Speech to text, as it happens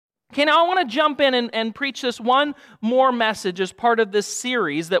Okay, now I want to jump in and preach this one more message as part of this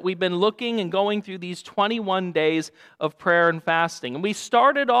series that we've been looking and going through these 21 days of prayer and fasting. And we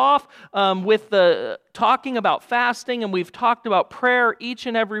started off with talking about fasting, and we've talked about prayer each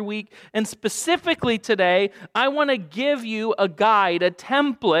and every week. And specifically today, I want to give you a guide, a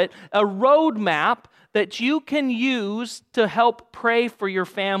template, a roadmap that you can use to help pray for your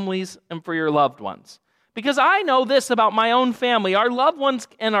families and for your loved ones. Because I know this about my own family. Our loved ones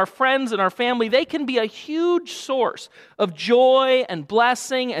and our friends and our family, they can be a huge source of joy and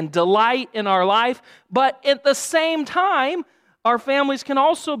blessing and delight in our life. But at the same time, our families can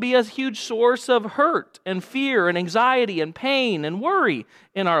also be a huge source of hurt and fear and anxiety and pain and worry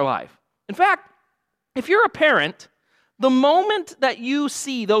in our life. In fact, if you're a parent, the moment that you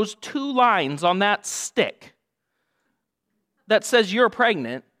see those two lines on that stick that says you're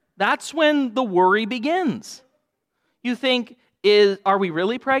pregnant, that's when the worry begins. You think, are we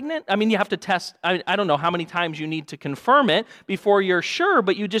really pregnant? I mean, you have to test. I don't know how many times you need to confirm it before you're sure,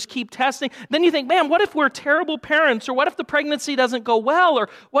 but you just keep testing. Then you think, man, what if we're terrible parents? Or what if the pregnancy doesn't go well? Or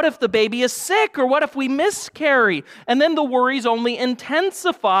what if the baby is sick? Or what if we miscarry? And then the worries only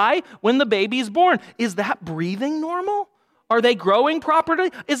intensify when the baby's born. Is that breathing normal? Are they growing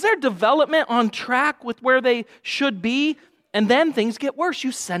properly? Is their development on track with where they should be? And then things get worse.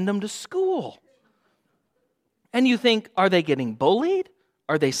 You send them to school. And you think, are they getting bullied?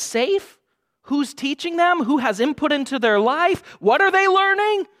 Are they safe? Who's teaching them? Who has input into their life? What are they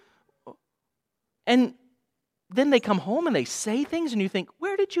learning? And then they come home and they say things and you think,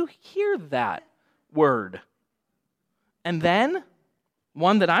 where did you hear that word? And then,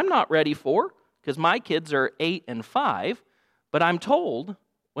 one that I'm not ready for, because my kids are 8 and 5, but I'm told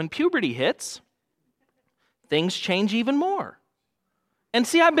when puberty hits, things change even more. And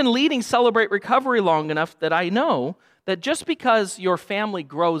see, I've been leading Celebrate Recovery long enough that I know that just because your family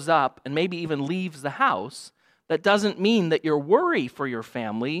grows up and maybe even leaves the house, that doesn't mean that your worry for your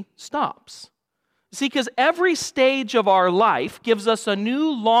family stops. See, because every stage of our life gives us a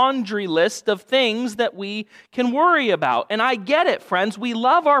new laundry list of things that we can worry about. And I get it, friends. We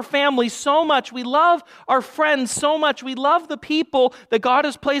love our family so much. We love our friends so much. We love the people that God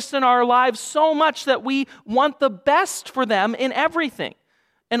has placed in our lives so much that we want the best for them in everything.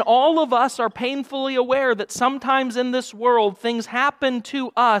 And all of us are painfully aware that sometimes in this world, things happen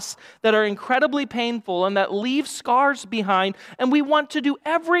to us that are incredibly painful and that leave scars behind. And we want to do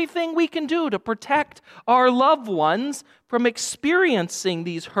everything we can do to protect our loved ones from experiencing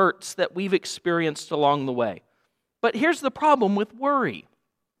these hurts that we've experienced along the way. But here's the problem with worry.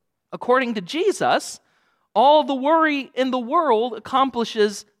 According to Jesus, all the worry in the world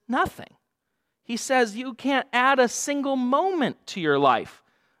accomplishes nothing. He says you can't add a single moment to your life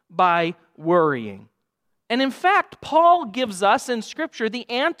by worrying. And in fact, Paul gives us in Scripture the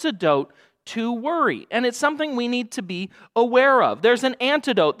antidote to worry. And it's something we need to be aware of. There's an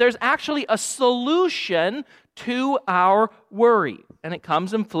antidote. There's actually a solution to our worry. And it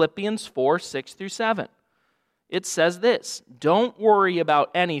comes in Philippians 4, 6 through 7. It says this, don't worry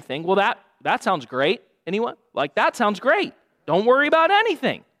about anything. Well, that sounds great. Anyone? Like, that sounds great. Don't worry about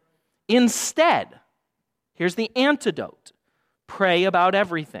anything. Instead, here's the antidote. Pray about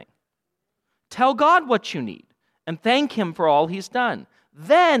everything. Tell God what you need and thank Him for all He's done.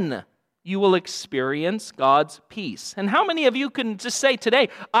 Then you will experience God's peace. And how many of you can just say today,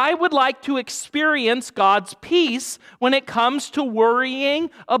 I would like to experience God's peace when it comes to worrying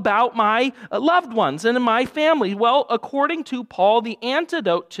about my loved ones and my family? Well, according to Paul, the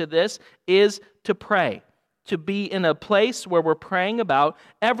antidote to this is to pray. To be in a place where we're praying about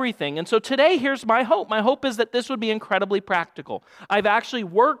everything. And so today, here's my hope. My hope is that this would be incredibly practical. I've actually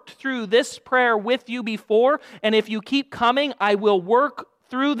worked through this prayer with you before, and if you keep coming, I will work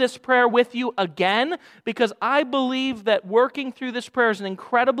through this prayer with you again, because I believe that working through this prayer is an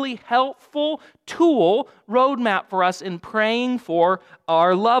incredibly helpful tool, roadmap for us in praying for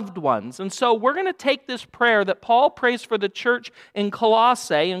our loved ones. And so we're going to take this prayer that Paul prays for the church in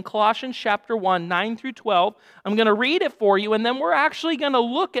Colossae, in Colossians chapter 1, 9 through 12. I'm going to read it for you, and then we're actually going to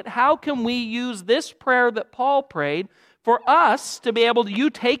look at how can we use this prayer that Paul prayed for us to be able to,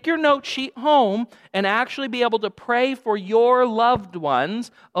 you take your note sheet home and actually be able to pray for your loved ones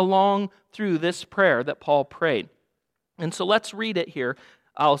along through this prayer that Paul prayed. And so let's read it here.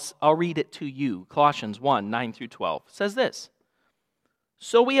 I'll read it to you. Colossians 1, 9 through 12. It says this,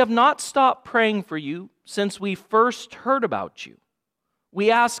 so we have not stopped praying for you since we first heard about you.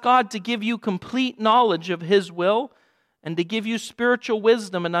 We ask God to give you complete knowledge of His will and to give you spiritual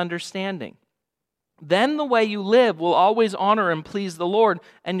wisdom and understanding. Then the way you live will always honor and please the Lord,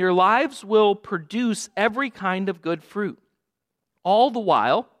 and your lives will produce every kind of good fruit. All the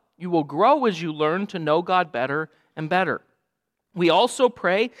while, You will grow as you learn to know God better and better. We also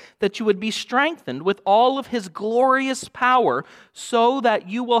pray that you would be strengthened with all of His glorious power so that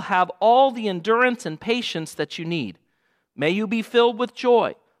you will have all the endurance and patience that you need. May you be filled with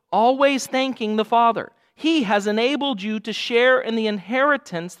joy, always thanking the Father. He has enabled you to share in the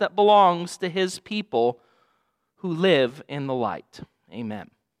inheritance that belongs to His people who live in the light. Amen.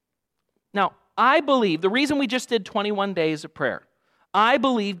 Now, I believe the reason we just did 21 days of prayer, I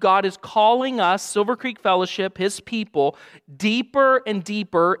believe God is calling us, Silver Creek Fellowship, His people, deeper and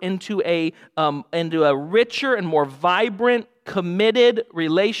deeper into a richer and more vibrant, committed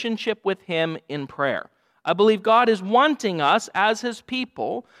relationship with Him in prayer. I believe God is wanting us as His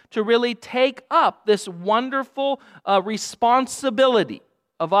people to really take up this wonderful responsibility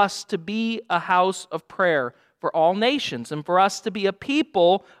of us to be a house of prayer for all nations and for us to be a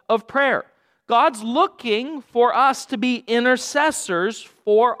people of prayer. God's looking for us to be intercessors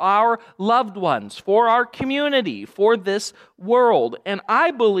for our loved ones, for our community, for this world. And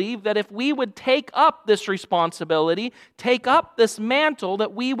I believe that if we would take up this responsibility, take up this mantle,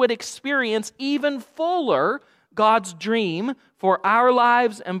 that we would experience even fuller God's dream for our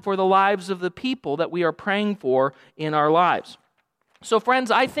lives and for the lives of the people that we are praying for in our lives. So friends,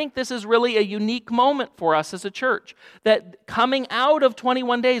 I think this is really a unique moment for us as a church, that coming out of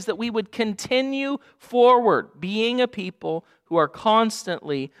 21 days, that we would continue forward, being a people who are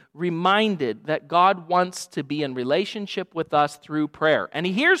constantly reminded that God wants to be in relationship with us through prayer. And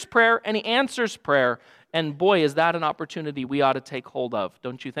He hears prayer and He answers prayer. And boy, is that an opportunity we ought to take hold of,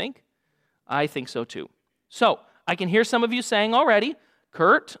 don't you think? I think so too. So, I can hear some of you saying already,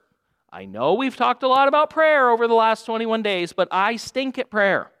 Kurt, I know we've talked a lot about prayer over the last 21 days, but I stink at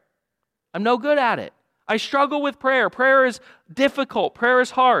prayer. I'm no good at it. I struggle with prayer. Prayer is difficult. Prayer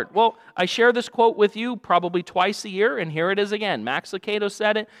is hard. Well, I share this quote with you probably twice a year, and here it is again. Max Lucado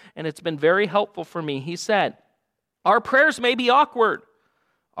said it, and it's been very helpful for me. He said, our prayers may be awkward.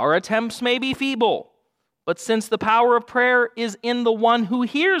 Our attempts may be feeble. But since the power of prayer is in the one who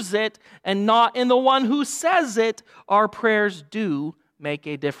hears it and not in the one who says it, our prayers do make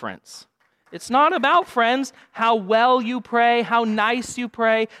a difference. It's not about, friends, how well you pray, how nice you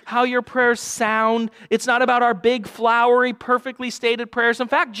pray, how your prayers sound. It's not about our big, flowery, perfectly stated prayers. In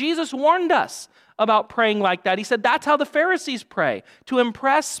fact, Jesus warned us about praying like that. He said that's how the Pharisees pray, to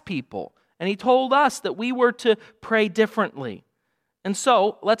impress people. And He told us that we were to pray differently. And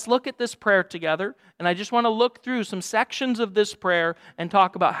so, let's look at this prayer together, and I just want to look through some sections of this prayer and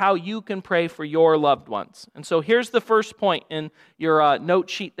talk about how you can pray for your loved ones. And so here's the first point in your note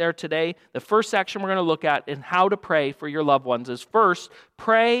sheet there today. The first section we're going to look at in how to pray for your loved ones is first,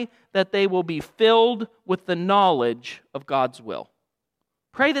 pray that they will be filled with the knowledge of God's will.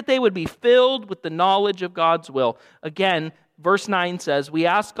 Pray that they would be filled with the knowledge of God's will. Again, verse 9 says, we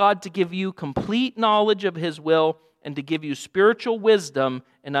ask God to give you complete knowledge of His will and to give you spiritual wisdom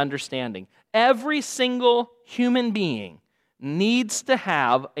and understanding. Every single human being needs to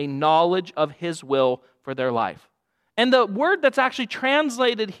have a knowledge of His will for their life. And the word that's actually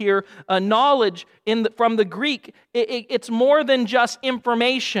translated here, knowledge, from the Greek, it's more than just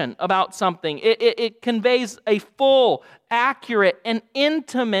information about something. It conveys a full, accurate, and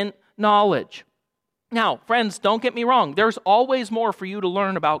intimate knowledge. Now, friends, don't get me wrong. There's always more for you to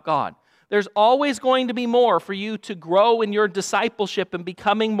learn about God. There's always going to be more for you to grow in your discipleship and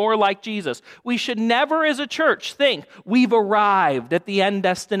becoming more like Jesus. We should never as a church think we've arrived at the end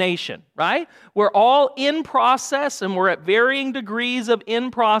destination, right? We're all in process and we're at varying degrees of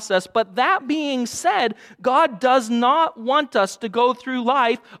in process. But that being said, God does not want us to go through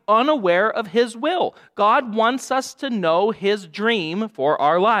life unaware of His will. God wants us to know His dream for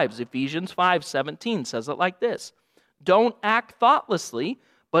our lives. Ephesians 5:17 says it like this. Don't act thoughtlessly,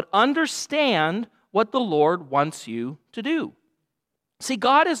 but understand what the Lord wants you to do. See,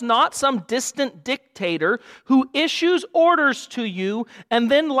 God is not some distant dictator who issues orders to you and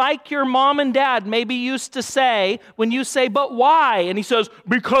then, like your mom and dad maybe used to say, when you say, but why? And He says,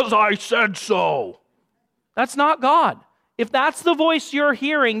 because I said so. That's not God. If that's the voice you're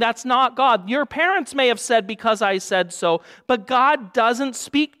hearing, that's not God. Your parents may have said, because I said so, but God doesn't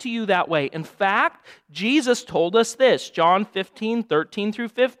speak to you that way. In fact, Jesus told us this, John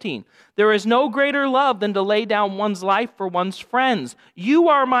 15:13-15. There is no greater love than to lay down one's life for one's friends. You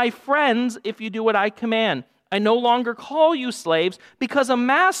are my friends if you do what I command. I no longer call you slaves because a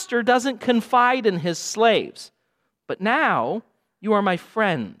master doesn't confide in his slaves. But now you are my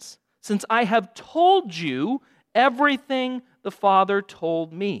friends, since I have told you everything the Father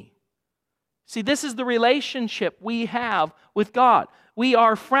told me. See, this is the relationship we have with God. We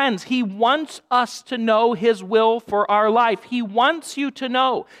are friends. He wants us to know His will for our life. He wants you to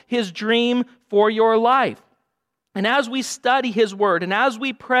know His dream for your life. And as we study His Word, and as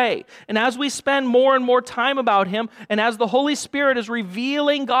we pray, and as we spend more and more time about Him, and as the Holy Spirit is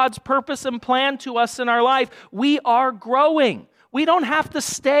revealing God's purpose and plan to us in our life, we are growing. We don't have to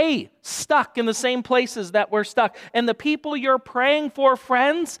stay stuck in the same places that we're stuck. And the people you're praying for,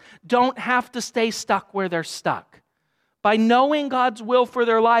 friends, don't have to stay stuck where they're stuck. By knowing God's will for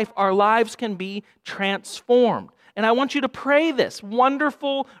their life, our lives can be transformed. And I want you to pray this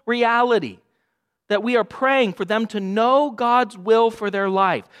wonderful reality that we are praying for them to know God's will for their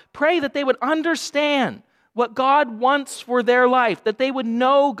life. Pray that they would understand what God wants for their life, that they would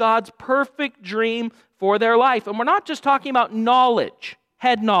know God's perfect dream for their life. And we're not just talking about knowledge,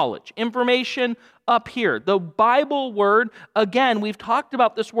 head knowledge, information up here. The Bible word, again, we've talked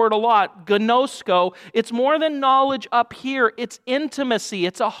about this word a lot, gnosko. It's more than knowledge up here. It's intimacy.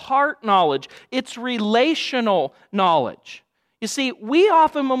 It's a heart knowledge. It's relational knowledge. You see, we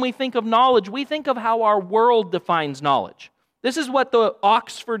often, when we think of knowledge, we think of how our world defines knowledge. This is what the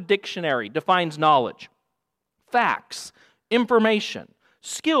Oxford Dictionary defines knowledge. Facts, information,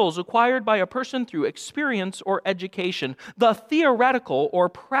 skills acquired by a person through experience or education, the theoretical or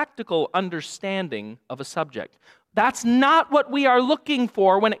practical understanding of a subject. That's not what we are looking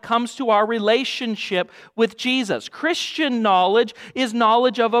for when it comes to our relationship with Jesus. Christian knowledge is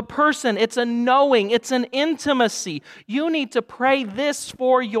knowledge of a person. It's a knowing. It's an intimacy. You need to pray this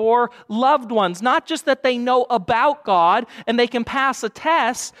for your loved ones. Not just that they know about God and they can pass a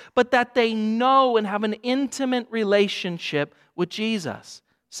test, but that they know and have an intimate relationship with Jesus.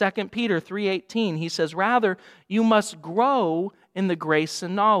 2 Peter 3:18, he says, "Rather, you must grow in the grace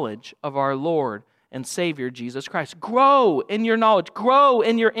and knowledge of our Lord and Savior Jesus Christ." Grow in your knowledge. Grow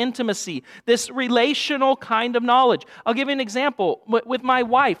in your intimacy. This relational kind of knowledge. I'll give you an example. With my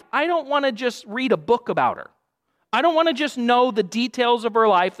wife, I don't want to just read a book about her. I don't want to just know the details of her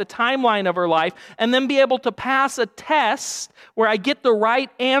life, the timeline of her life, and then be able to pass a test where I get the right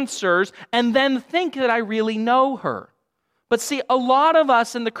answers and then think that I really know her. But see, a lot of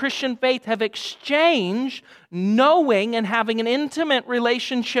us in the Christian faith have exchanged knowing and having an intimate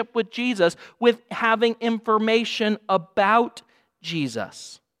relationship with Jesus with having information about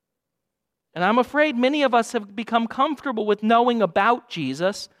Jesus. And I'm afraid many of us have become comfortable with knowing about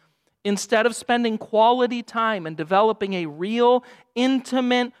Jesus instead of spending quality time and developing a real,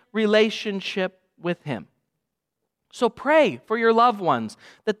 intimate relationship with Him. So pray for your loved ones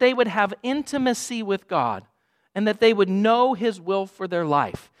that they would have intimacy with God, and that they would know His will for their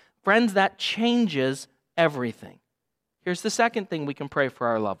life. Friends, that changes everything. Here's the second thing we can pray for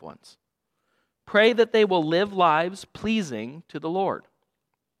our loved ones. Pray that they will live lives pleasing to the Lord.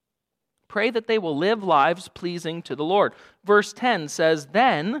 Pray that they will live lives pleasing to the Lord. Verse 10 says,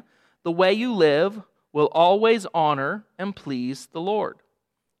 "Then the way you live will always honor and please the Lord."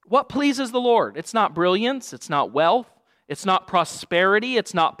 What pleases the Lord? It's not brilliance, it's not wealth, it's not prosperity,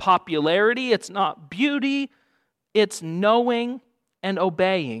 it's not popularity, it's not beauty. It's knowing and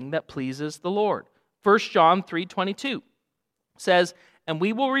obeying that pleases the Lord. 1 John 3:22 says, "And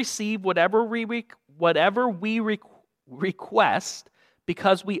we will receive whatever we request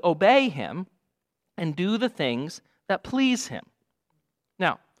because we obey Him and do the things that please Him."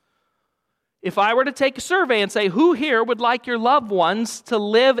 Now, if I were to take a survey and say, who here would like your loved ones to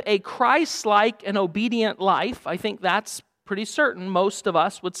live a Christ-like and obedient life, I think that's pretty certain. Most of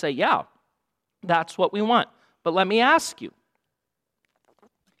us would say, yeah, that's what we want. But let me ask you,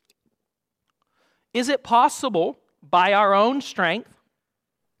 is it possible by our own strength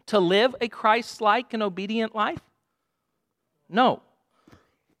to live a Christ-like and obedient life? No.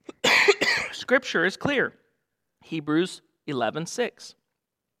 Scripture is clear. Hebrews 11:6.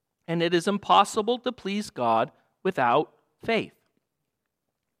 "And it is impossible to please God without faith."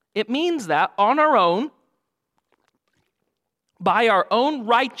 It means that on our own, by our own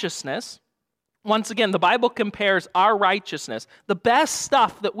righteousness, once again, the Bible compares our righteousness, the best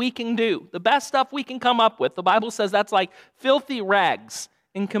stuff that we can do, the best stuff we can come up with. The Bible says that's like filthy rags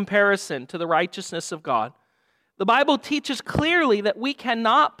in comparison to the righteousness of God. The Bible teaches clearly that we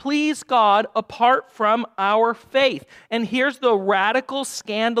cannot please God apart from our faith. And here's the radical,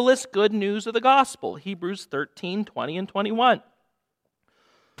 scandalous good news of the gospel. Hebrews 13:20 and 21.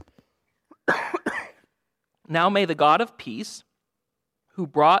 "Now may the God of peace, who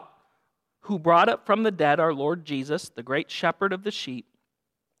brought up from the dead our Lord Jesus, the great shepherd of the sheep,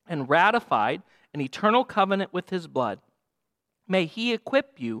 and ratified an eternal covenant with His blood, may He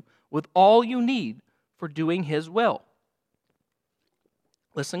equip you with all you need for doing His will."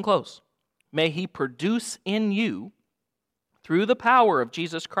 Listen close. "May He produce in you through the power of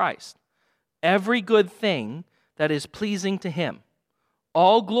Jesus Christ, every good thing that is pleasing to him.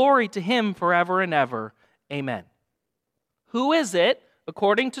 All glory to him forever and ever. Amen. Who is it,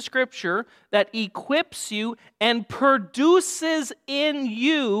 according to Scripture, that equips you and produces in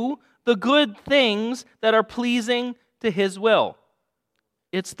you the good things that are pleasing to his will?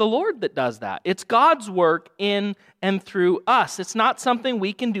 It's the Lord that does that. It's God's work in and through us. It's not something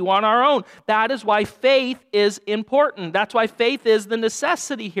we can do on our own. That is why faith is important. That's why faith is the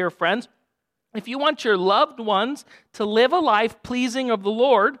necessity here, friends. If you want your loved ones to live a life pleasing of the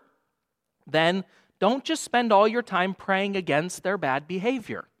Lord, then don't just spend all your time praying against their bad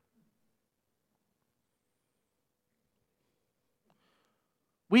behavior.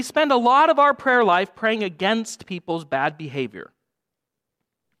 We spend a lot of our prayer life praying against people's bad behavior.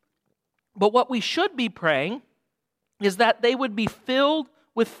 But what we should be praying is that they would be filled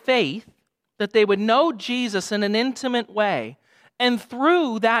with faith, that they would know Jesus in an intimate way, and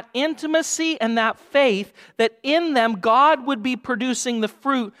through that intimacy and that faith, that in them God would be producing the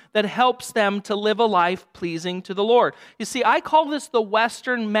fruit that helps them to live a life pleasing to the Lord. You see, I call this the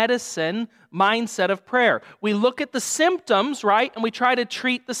Western medicine mindset of prayer. We look at the symptoms, right, and we try to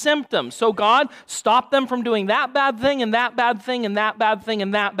treat the symptoms. So God, stop them from doing that bad thing and that bad thing and that bad thing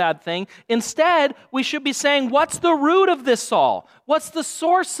and that bad thing. Instead, we should be saying, what's the root of this all? What's the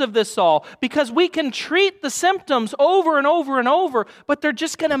source of this all? Because we can treat the symptoms over and over and over, but they're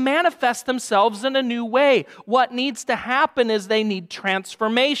just going to manifest themselves in a new way. What needs to happen is they need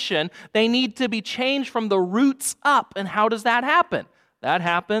transformation. They need to be changed from the roots up. And how does that happen? That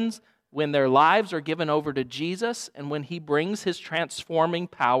happens when their lives are given over to Jesus and when he brings his transforming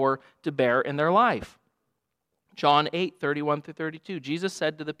power to bear in their life. John 8:31-32, Jesus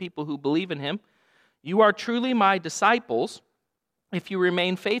said to the people who believe in him, "You are truly my disciples if you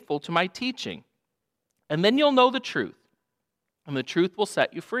remain faithful to my teaching. And then you'll know the truth, and the truth will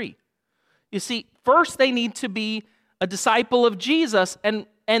set you free." You see, first they need to be a disciple of Jesus, and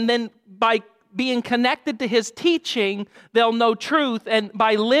then by being connected to his teaching, they'll know truth, and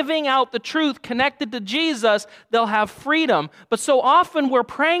by living out the truth connected to Jesus, they'll have freedom. But so often we're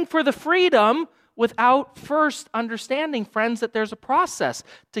praying for the freedom without first understanding, friends, that there's a process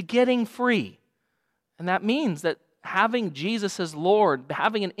to getting free. And that means that having Jesus as Lord,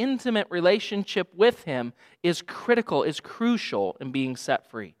 having an intimate relationship with him is critical, is crucial in being set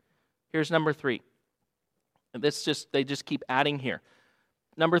free. Here's number 3. And they just keep adding here.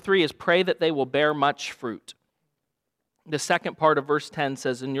 Number 3 is pray that they will bear much fruit. The second part of verse 10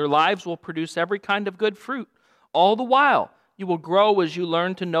 says, "And your lives will produce every kind of good fruit. All the while, you will grow as you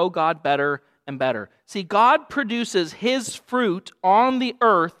learn to know God better and better." See, God produces his fruit on the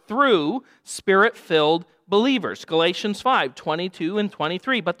earth through Spirit-filled believers. Galatians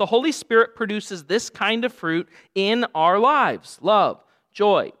 5:22-23. "But the Holy Spirit produces this kind of fruit in our lives: love,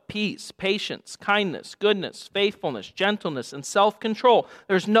 joy, peace, patience, kindness, goodness, faithfulness, gentleness, and self-control.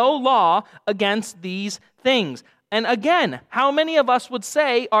 There's no law against these things." And again, how many of us would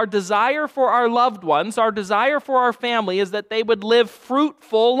say our desire for our loved ones, our desire for our family is that they would live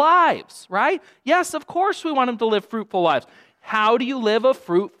fruitful lives, right? Yes, of course we want them to live fruitful lives. How do you live a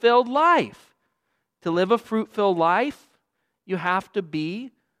fruit-filled life? To live a fruit-filled life, you have to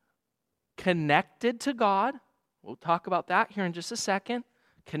be connected to God. We'll talk about that here in just a second.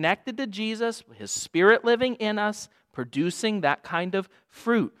 Connected to Jesus, his Spirit living in us, producing that kind of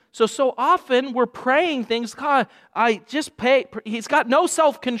fruit. So often we're praying things, God, he's got no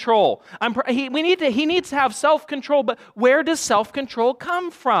self-control. He needs to have self-control, but where does self-control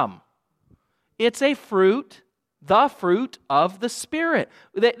come from? It's a fruit, the fruit of the Spirit.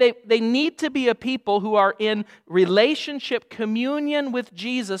 They need to be a people who are in relationship, communion with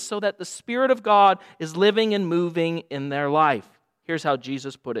Jesus so that the Spirit of God is living and moving in their life. Here's how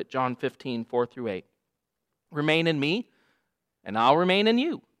Jesus put it, John 15:4-8. "Remain in me, and I'll remain in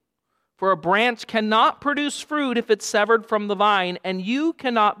you. For a branch cannot produce fruit if it's severed from the vine, and you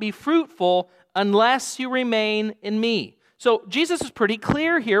cannot be fruitful unless you remain in me." So Jesus is pretty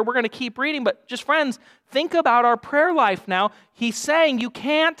clear here. We're going to keep reading, but just friends, think about our prayer life now. He's saying you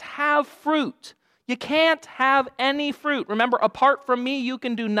can't have fruit. You can't have any fruit. Remember, apart from me, you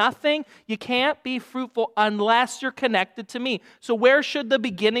can do nothing. You can't be fruitful unless you're connected to me. So where should the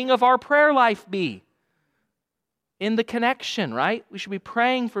beginning of our prayer life be? In the connection, right? We should be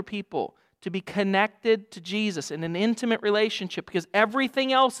praying for people to be connected to Jesus in an intimate relationship because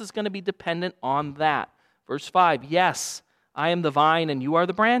everything else is going to be dependent on that. Verse 5, "Yes, I am the vine and you are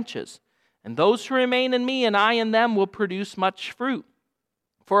the branches. And those who remain in me and I in them will produce much fruit.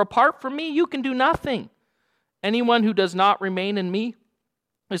 For apart from me, you can do nothing. Anyone who does not remain in me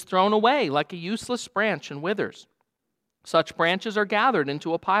is thrown away like a useless branch and withers. Such branches are gathered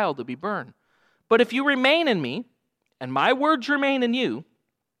into a pile to be burned. But if you remain in me, and my words remain in you,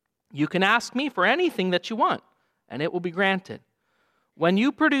 you can ask me for anything that you want, and it will be granted. When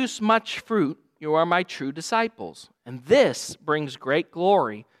you produce much fruit, you are my true disciples, and this brings great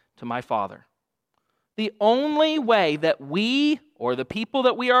glory to my Father. The only way that we, or the people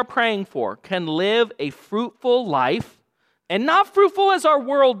that we are praying for, can live a fruitful life, and not fruitful as our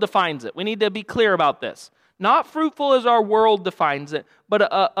world defines it. We need to be clear about this. Not fruitful as our world defines it, but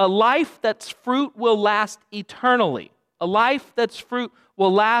a life that's fruit will last eternally. A life that's fruit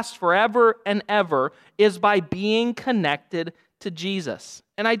will last forever and ever is by being connected to Jesus.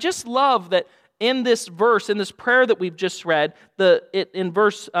 And I just love that in this verse, in this prayer that we've just read, in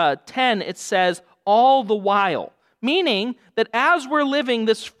verse 10, it says, all the while. Meaning that as we're living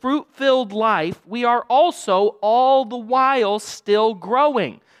this fruit-filled life, we are also all the while still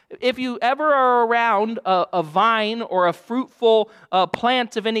growing. If you ever are around a vine or a fruitful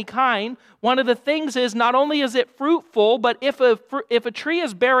plant of any kind, one of the things is not only is it fruitful, but if a tree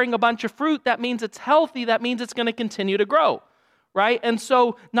is bearing a bunch of fruit, that means it's healthy, that means it's going to continue to grow, right? And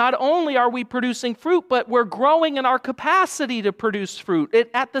so not only are we producing fruit, but we're growing in our capacity to produce fruit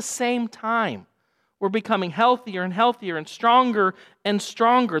at the same time. We're becoming healthier and healthier and stronger.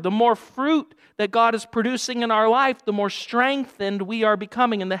 The more fruit that God is producing in our life, the more strengthened we are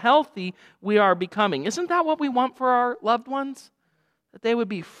becoming and the healthy we are becoming. Isn't that what we want for our loved ones? That they would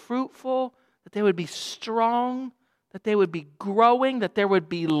be fruitful, that they would be strong, that they would be growing, that there would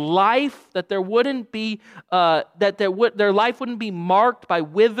be life, that there wouldn't be their life wouldn't be marked by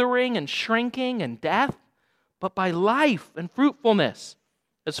withering and shrinking and death, but by life and fruitfulness.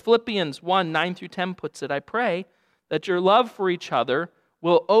 As Philippians 1, 9 through 10 puts it, I pray that your love for each other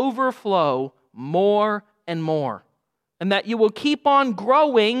will overflow more and more, and that you will keep on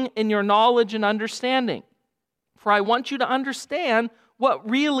growing in your knowledge and understanding. For I want you to understand what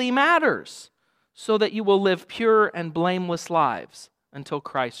really matters, so that you will live pure and blameless lives until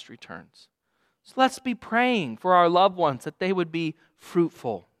Christ returns. So let's be praying for our loved ones that they would be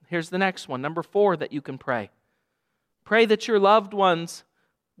fruitful. Here's the next one, number 4, that you can pray. Pray that your loved ones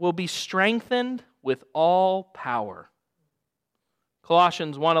will be strengthened with all power.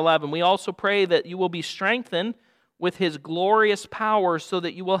 Colossians 1:11, we also pray that you will be strengthened with His glorious power so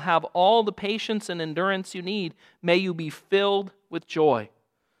that you will have all the patience and endurance you need. May you be filled with joy.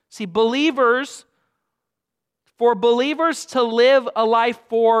 See, for believers to live a life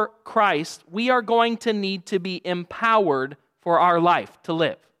for Christ, we are going to need to be empowered for our life to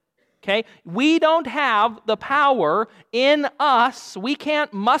live. Okay? We don't have the power in us. We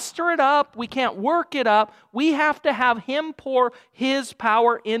can't muster it up. We can't work it up. We have to have Him pour His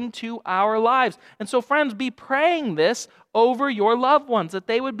power into our lives. And so, friends, be praying this over your loved ones, that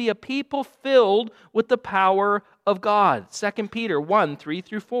they would be a people filled with the power of God. 2 Peter 1, 3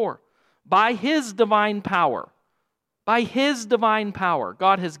 through 4. By His divine power,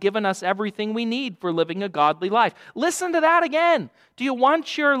 God has given us everything we need for living a godly life. Listen to that again. Do you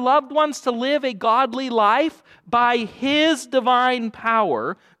want your loved ones to live a godly life? By His divine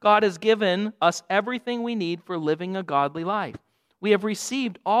power, God has given us everything we need for living a godly life. We have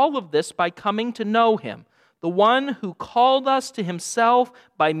received all of this by coming to know Him, the one who called us to Himself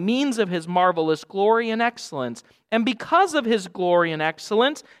by means of His marvelous glory and excellence. And because of His glory and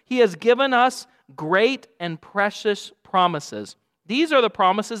excellence, He has given us great and precious promises. These are the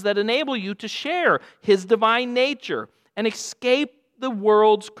promises that enable you to share His divine nature and escape the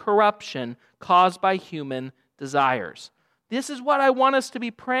world's corruption caused by human desires. This is what I want us to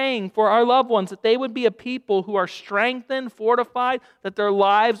be praying for our loved ones, that they would be a people who are strengthened, fortified, that their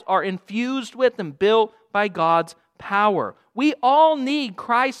lives are infused with and built by God's power. We all need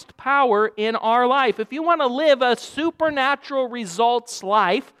Christ's power in our life. If you want to live a supernatural results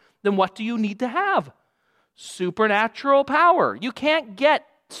life, then what do you need to have? Supernatural power. You can't get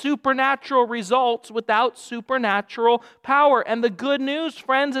supernatural results without supernatural power. And the good news,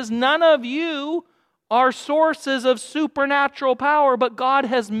 friends, is none of you are sources of supernatural power, but God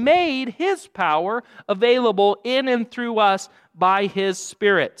has made His power available in and through us by His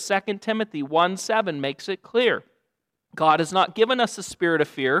Spirit. 2 Timothy 1:7 makes it clear. God has not given us a spirit of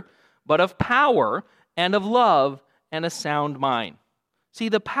fear, but of power and of love and a sound mind. See,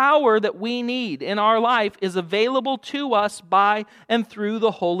 the power that we need in our life is available to us by and through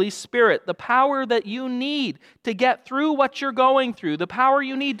the Holy Spirit. The power that you need to get through what you're going through, the power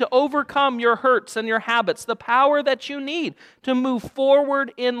you need to overcome your hurts and your habits, the power that you need to move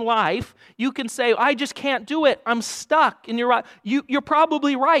forward in life. You can say, I just can't do it. I'm stuck. And you're right. You're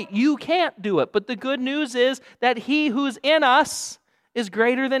probably right. You can't do it. But the good news is that He who's in us is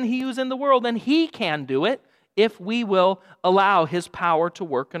greater than he who's in the world, and He can do it if we will allow His power to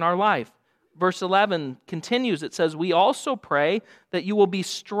work in our life. Verse 11 continues. It says, "We also pray that you will be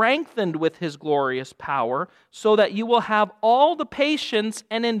strengthened with His glorious power, so that you will have all the patience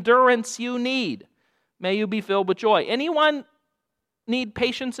and endurance you need. May you be filled with joy." Anyone need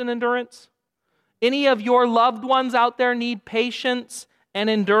patience and endurance? Any of your loved ones out there need patience and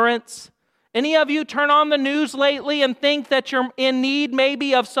endurance? Any of you turn on the news lately and think that you're in need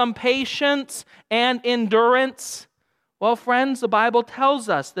maybe of some patience and endurance? Well, friends, the Bible tells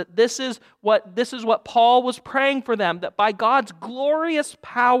us that this is what Paul was praying for them, that by God's glorious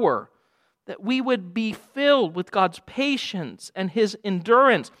power, that we would be filled with God's patience and His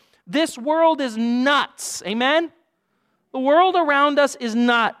endurance. This world is nuts, amen? The world around us is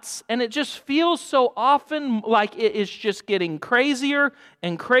nuts, and it just feels so often like it is just getting crazier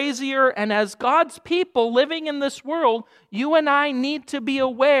and crazier. And as God's people living in this world, you and I need to be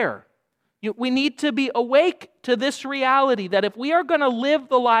aware. We need to be awake to this reality that if we are going to live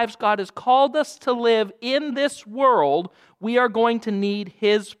the lives God has called us to live in this world, we are going to need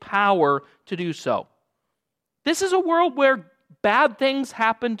His power to do so. This is a world where bad things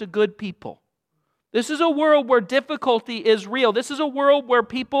happen to good people. This is a world where difficulty is real. This is a world where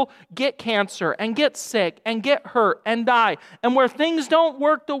people get cancer and get sick and get hurt and die, and where things don't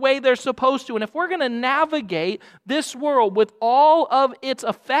work the way they're supposed to. And if we're going to navigate this world with all of its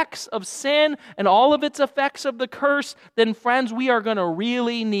effects of sin and all of its effects of the curse, then friends, we are going to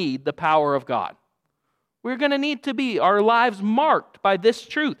really need the power of God. We're going to need to be our lives marked by this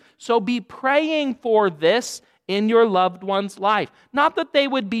truth. So be praying for this in your loved one's life. Not that they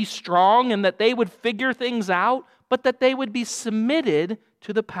would be strong and that they would figure things out, but that they would be submitted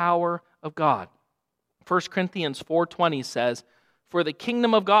to the power of God. 1 Corinthians 4:20 says, "For the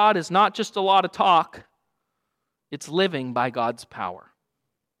kingdom of God is not just a lot of talk, it's living by God's power."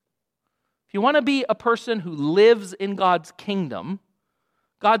 If you want to be a person who lives in God's kingdom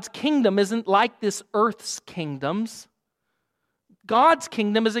isn't like this earth's kingdoms. God's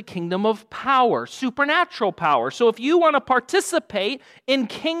kingdom is a kingdom of power, supernatural power. So if you want to participate in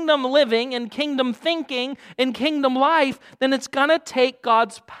kingdom living and kingdom thinking and kingdom life, then it's going to take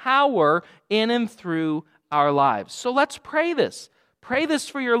God's power in and through our lives. So let's pray this. Pray this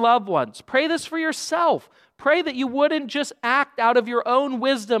for your loved ones. Pray this for yourself. Pray that you wouldn't just act out of your own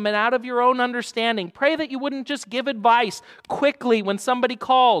wisdom and out of your own understanding. Pray that you wouldn't just give advice quickly when somebody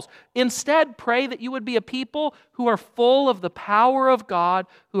calls. Instead, pray that you would be a people who are full of the power of God,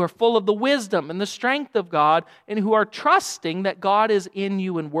 who are full of the wisdom and the strength of God, and who are trusting that God is in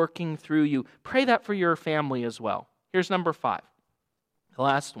you and working through you. Pray that for your family as well. Here's number 5, the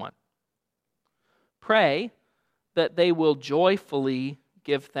last one. Pray that they will joyfully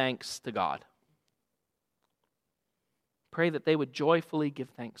give thanks to God. Pray that they would joyfully give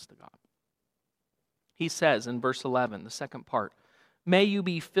thanks to God. He says in verse 11, the second part, "May you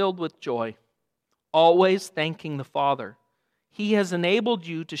be filled with joy, always thanking the Father. He has enabled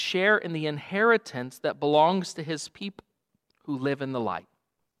you to share in the inheritance that belongs to His people who live in the light."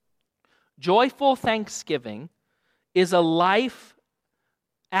 Joyful thanksgiving is a life,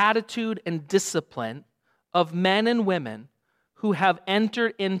 attitude, and discipline of men and women who have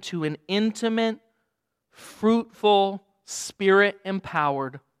entered into an intimate, fruitful,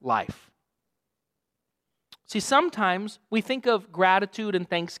 Spirit-empowered life. See, sometimes we think of gratitude and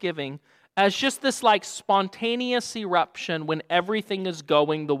thanksgiving as just this like spontaneous eruption when everything is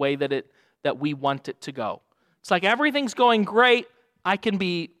going the way that we want it to go. It's like everything's going great. I can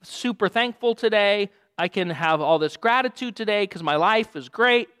be super thankful today. I can have all this gratitude today because my life is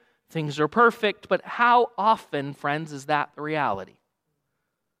great. Things are perfect. But how often, friends, is that the reality?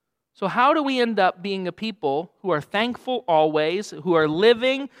 So how do we end up being a people who are thankful always, who are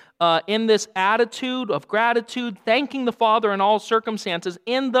living in this attitude of gratitude, thanking the Father in all circumstances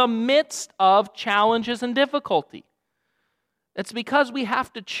in the midst of challenges and difficulty? It's because we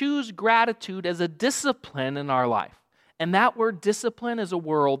have to choose gratitude as a discipline in our life. And that word discipline is a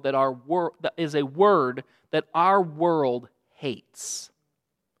word that our world hates.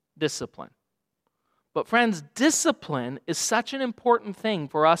 Discipline. But friends, discipline is such an important thing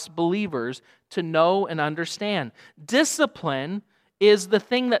for us believers to know and understand. Discipline is the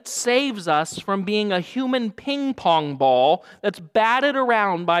thing that saves us from being a human ping pong ball that's batted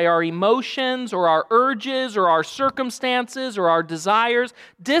around by our emotions or our urges or our circumstances or our desires.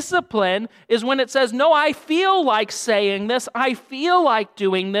 Discipline is when it says, no, I feel like saying this, I feel like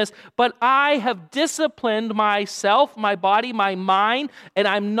doing this, but I have disciplined myself, my body, my mind, and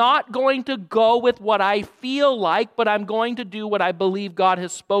I'm not going to go with what I feel like, but I'm going to do what I believe God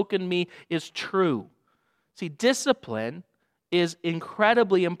has spoken me is true. See, discipline is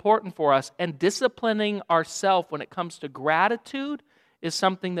incredibly important for us, and disciplining ourselves when it comes to gratitude is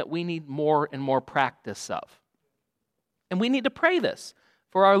something that we need more and more practice of. And we need to pray this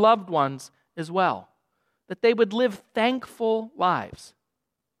for our loved ones as well, that they would live thankful lives.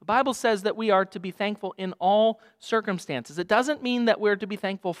 The Bible says that we are to be thankful in all circumstances. It doesn't mean that we're to be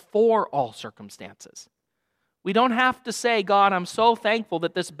thankful for all circumstances. We don't have to say, God, I'm so thankful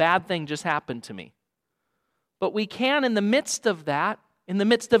that this bad thing just happened to me. But we can, in the midst of that, in the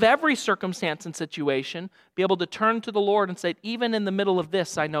midst of every circumstance and situation, be able to turn to the Lord and say, even in the middle of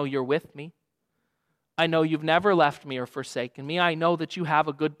this, I know you're with me. I know you've never left me or forsaken me. I know that you have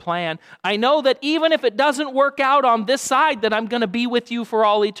a good plan. I know that even if it doesn't work out on this side, that I'm going to be with you for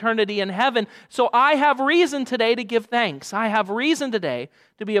all eternity in heaven. So I have reason today to give thanks. I have reason today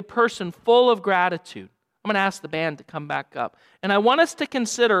to be a person full of gratitude. I'm going to ask the band to come back up. And I want us to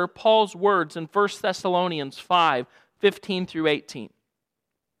consider Paul's words in 1 Thessalonians 5, 15 through 18.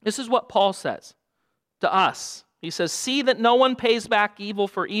 This is what Paul says to us. He says, see that no one pays back evil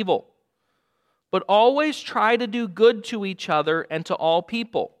for evil, but always try to do good to each other and to all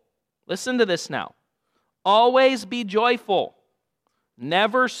people. Listen to this now. Always be joyful.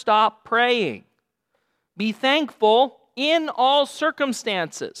 Never stop praying. Be thankful in all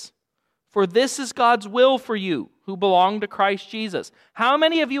circumstances, for this is God's will for you who belong to Christ Jesus. How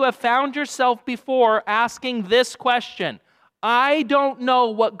many of you have found yourself before asking this question? I don't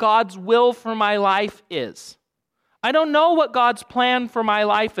know what God's will for my life is. I don't know what God's plan for my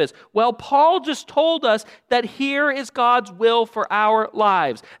life is. Well, Paul just told us that here is God's will for our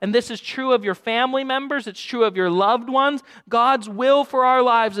lives. And this is true of your family members. It's true of your loved ones. God's will for our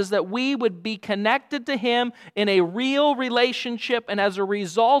lives is that we would be connected to Him in a real relationship. And as a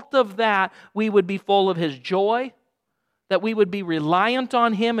result of that, we would be full of His joy, that we would be reliant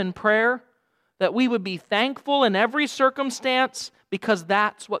on Him in prayer, that we would be thankful in every circumstance, because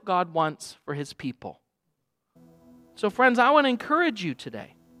that's what God wants for His people. So friends, I want to encourage you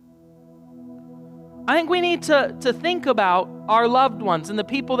today. I think we need to think about our loved ones and the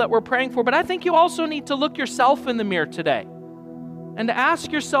people that we're praying for, but I think you also need to look yourself in the mirror today and to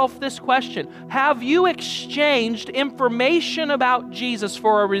ask yourself this question. Have you exchanged information about Jesus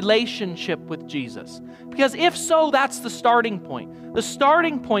for a relationship with Jesus? Because if so, that's the starting point. The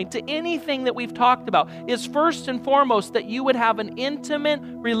starting point to anything that we've talked about is first and foremost that you would have an intimate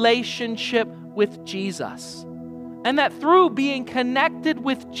relationship with Jesus. And that through being connected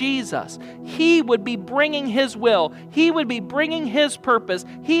with Jesus, He would be bringing His will. He would be bringing His purpose.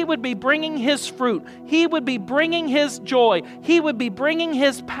 He would be bringing His fruit. He would be bringing His joy. He would be bringing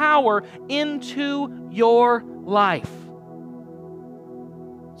His power into your life.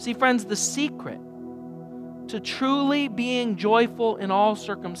 See, friends, the secret to truly being joyful in all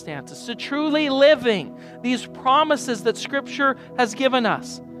circumstances, to truly living these promises that Scripture has given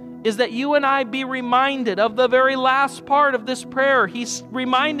us, is that you and I be reminded of the very last part of this prayer. He's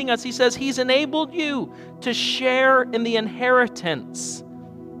reminding us, He says, He's enabled you to share in the inheritance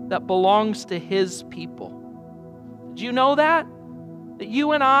that belongs to His people. Did you know that? That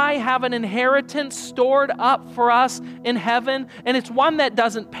you and I have an inheritance stored up for us in heaven, and it's one that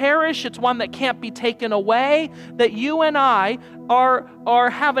doesn't perish, it's one that can't be taken away, that you and I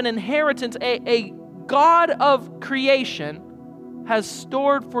have an inheritance, a God of creation has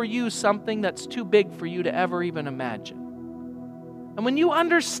stored for you something that's too big for you to ever even imagine. And when you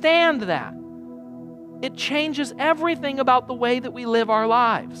understand that, it changes everything about the way that we live our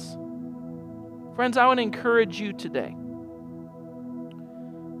lives. Friends, I want to encourage you today.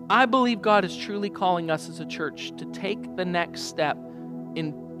 I believe God is truly calling us as a church to take the next step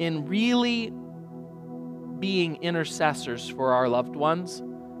in really being intercessors for our loved ones,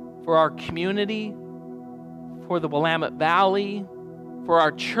 for our community, for the Willamette Valley, for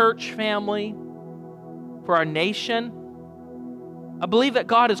our church family, for our nation. I believe that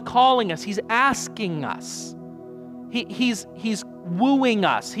God is calling us. He's asking us. He's wooing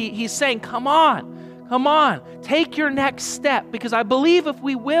us. He's saying, come on, take your next step. Because I believe if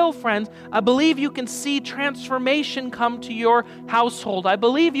we will, friends, I believe you can see transformation come to your household. I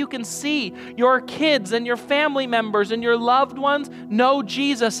believe you can see your kids and your family members and your loved ones know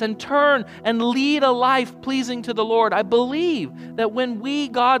Jesus and turn and lead a life pleasing to the Lord. I believe that when we,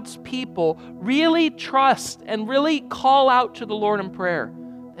 God's people, really trust and really call out to the Lord in prayer,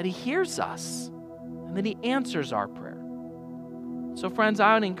 that He hears us and that He answers our prayer. So friends,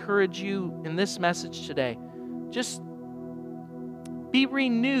 I want to encourage you in this message today, just be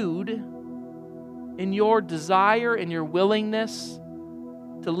renewed in your desire and your willingness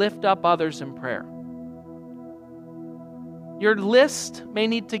to lift up others in prayer. Your list may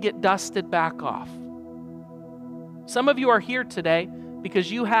need to get dusted back off. Some of you are here today because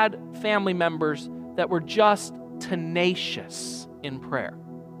you had family members that were just tenacious in prayer,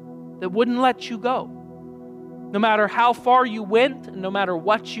 that wouldn't let you go. No matter how far you went, and no matter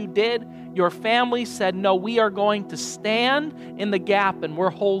what you did, your family said, no, we are going to stand in the gap and we're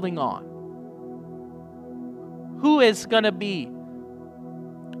holding on. Who is going to be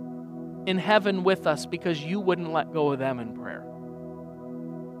in heaven with us because you wouldn't let go of them in prayer?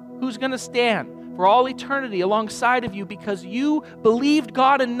 Who's going to stand for all eternity alongside of you because you believed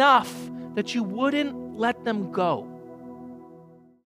God enough that you wouldn't let them go?